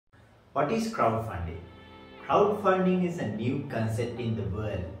What is crowdfunding? Crowdfunding is a new concept in the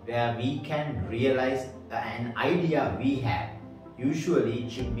world where we can realize an idea we have. Usually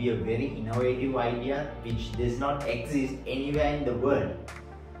it should be a very innovative idea which does not exist anywhere in the world.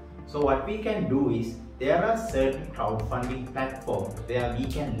 So what we can do is, there are certain crowdfunding platforms where we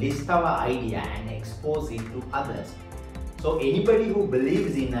can list our idea and expose it to others. So anybody who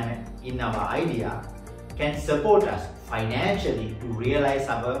believes in our idea can support us financially to realize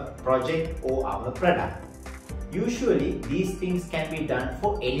our project or our product. Usually these things can be done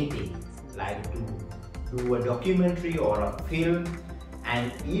for anything, like to do a documentary or a film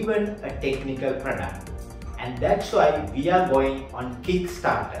and even a technical product. And that's why we are going on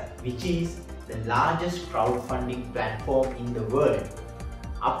Kickstarter, which is the largest crowdfunding platform in the world.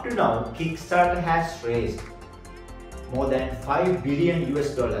 Up to now, Kickstarter has raised more than $5 billion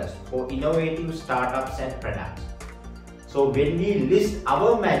for innovative startups and products. So when we list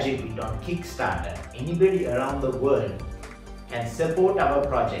our Magicbit on Kickstarter, anybody around the world can support our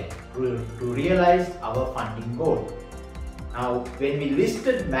project to realize our funding goal. Now, when we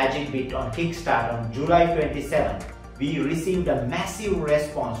listed Magicbit on Kickstarter on July 27, we received a massive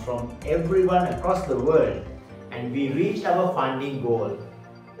response from everyone across the world, and we reached our funding goal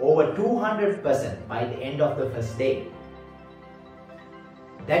over 200% by the end of the first day.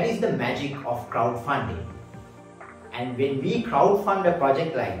 That is the magic of crowdfunding. And when we crowdfund a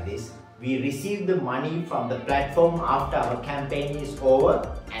project like this, we receive the money from the platform after our campaign is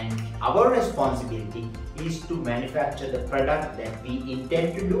over, and our responsibility is to manufacture the product that we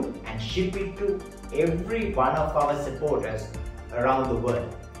intend to do and ship it to every one of our supporters around the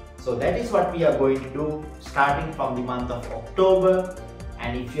world. So that is what we are going to do starting from the month of October.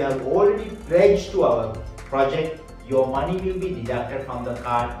 And if you have already pledged to our project, your money will be deducted from the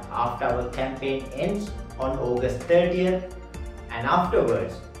card after our campaign ends on August 30th, and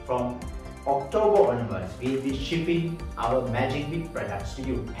afterwards, from October onwards, we will be shipping our Magicbit products to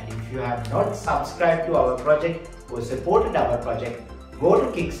you. And if you have not subscribed to our project or supported our project, go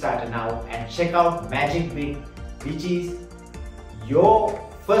to Kickstarter now and check out Magicbit, which is your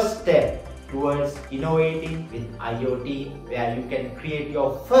first step towards innovating with IoT, where you can create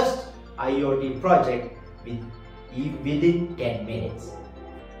your first IoT project within 10 minutes.